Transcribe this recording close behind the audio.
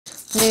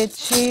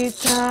Nichi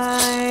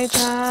Tai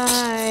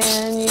Tai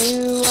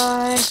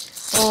N-U-I,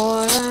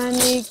 Ora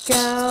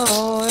Nika,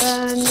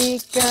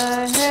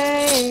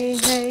 hey,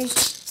 hey,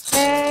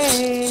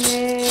 hey,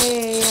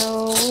 hey,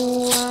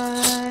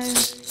 oh-I.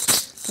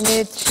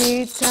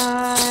 Nichi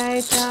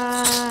Tai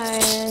Tai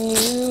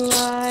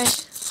N-U-I,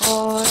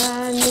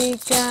 Ora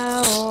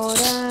Nika,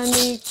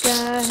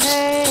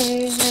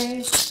 hey,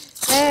 hey,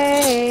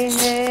 hey,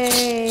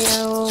 hey,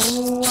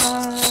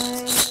 oh-I.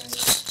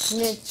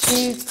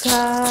 Nichi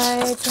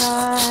Tai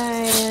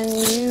Tai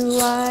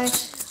N-U-I,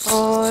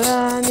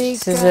 Ora Nika.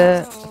 This is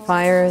a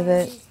fire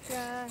that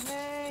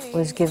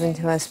was given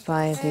to us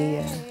by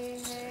the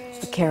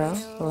Caro,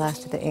 the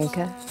last of the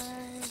Inca,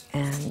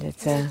 and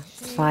it's a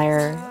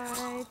fire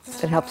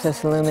that helps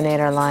us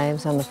illuminate our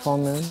lives on the full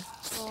moon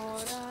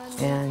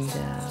and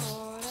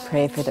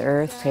pray for the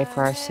earth, pray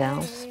for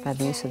ourselves by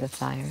the use of the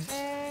fire.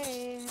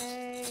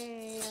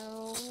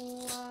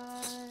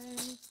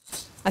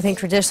 I think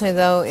traditionally,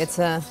 though, it's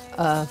a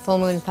full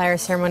moon fire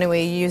ceremony.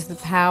 We use the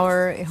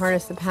power,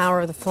 harness the power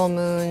of the full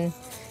moon,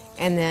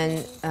 and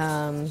then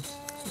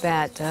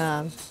that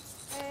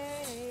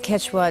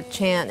Quechua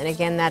chant, and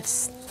again,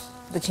 that's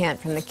the chant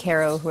from the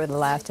Caro, who are the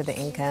last of the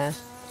Inca.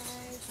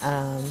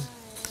 And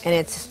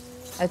it's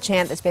a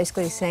chant that's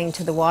basically saying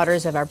to the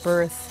waters of our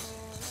birth,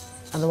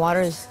 and the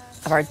waters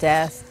of our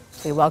death,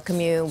 we welcome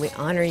you, we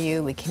honor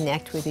you, we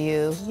connect with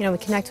you. You know, we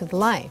connect with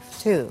life,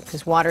 too,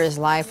 because water is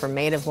life, we're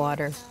made of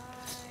water.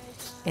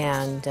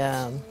 And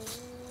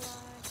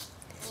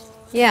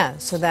yeah,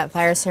 so that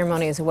fire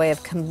ceremony is a way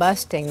of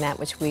combusting that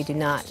which we do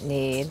not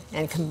need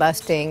and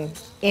combusting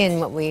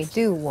in what we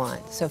do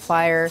want. So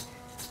fire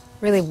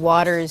really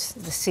waters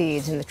the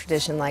seeds in the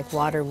tradition like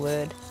water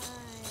would.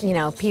 You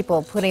know,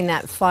 people putting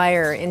that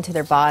fire into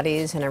their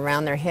bodies and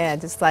around their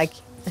heads, it's like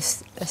a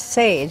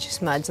sage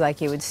smudge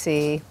like you would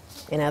see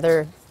in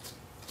other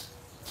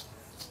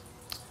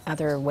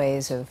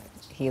ways of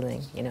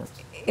healing, you know.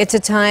 It's a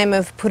time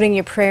of putting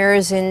your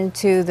prayers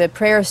into the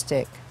prayer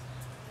stick.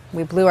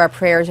 We blew our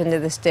prayers into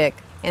the stick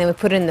and we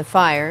put it in the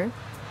fire.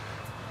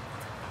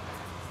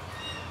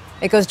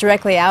 It goes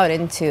directly out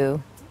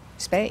into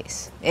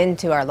space,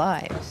 into our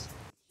lives.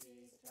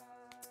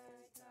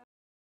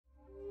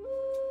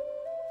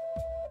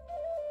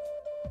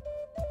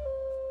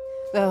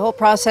 The whole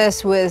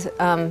process with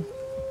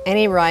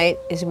any rite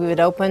is we would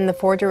open the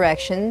 4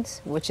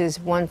 directions, which is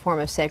one form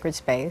of sacred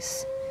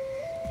space,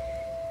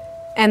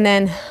 and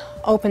then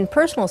open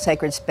personal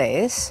sacred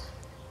space,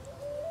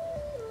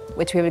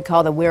 which we would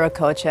call the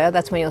Viracocha.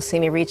 That's when you'll see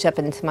me reach up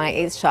into my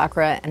 8th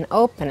chakra and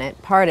open it,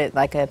 part it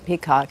like a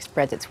peacock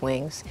spreads its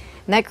wings.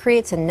 And that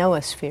creates a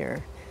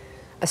noosphere,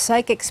 a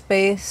psychic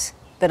space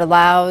that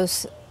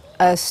allows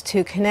us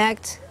to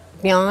connect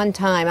beyond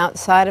time,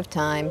 outside of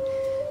time,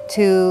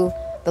 to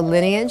the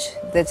lineage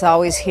that's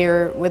always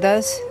here with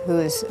us,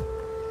 whose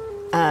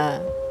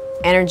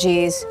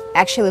energies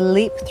actually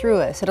leap through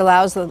us. It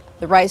allows the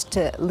rites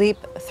to leap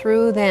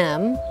through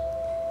them,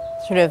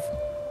 sort of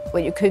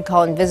what you could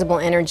call invisible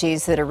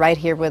energies that are right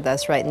here with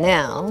us right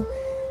now,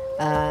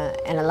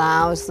 and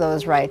allows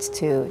those rites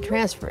to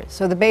transfer.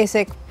 So the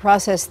basic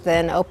process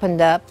then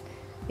opened up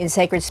in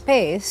sacred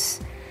space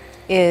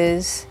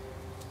is,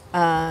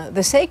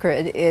 the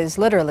sacred is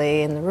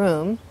literally in the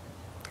room.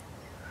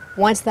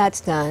 Once that's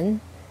done,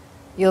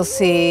 you'll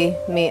see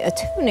me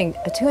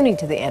attuning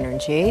to the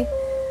energy,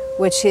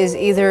 which is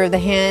either the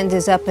hand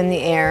is up in the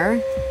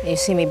air, you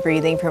see me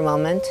breathing for a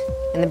moment,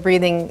 and the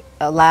breathing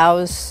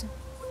allows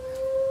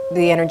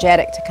the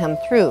energetic to come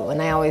through.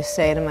 And I always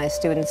say to my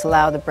students,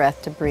 allow the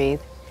breath to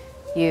breathe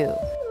you.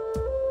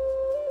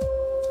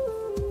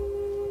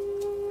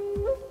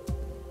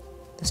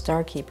 The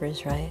Star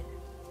Keepers, right?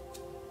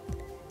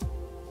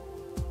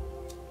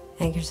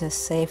 Anchors us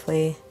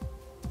safely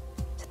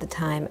to the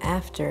time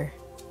after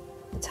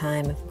the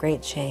time of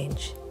great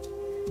change,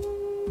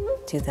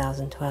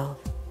 2012.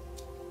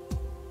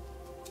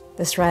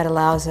 This rite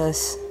allows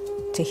us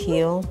to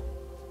heal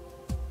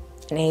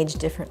and age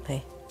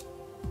differently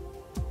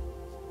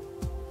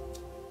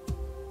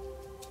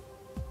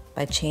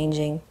by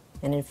changing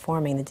and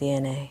informing the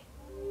DNA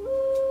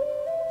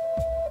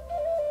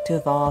to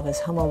evolve as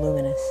Homo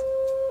luminous,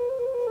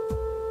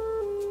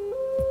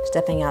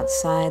 stepping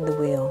outside the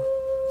wheel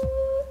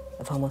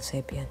of Homo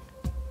sapien.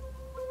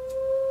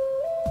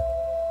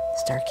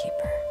 Star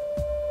Keeper.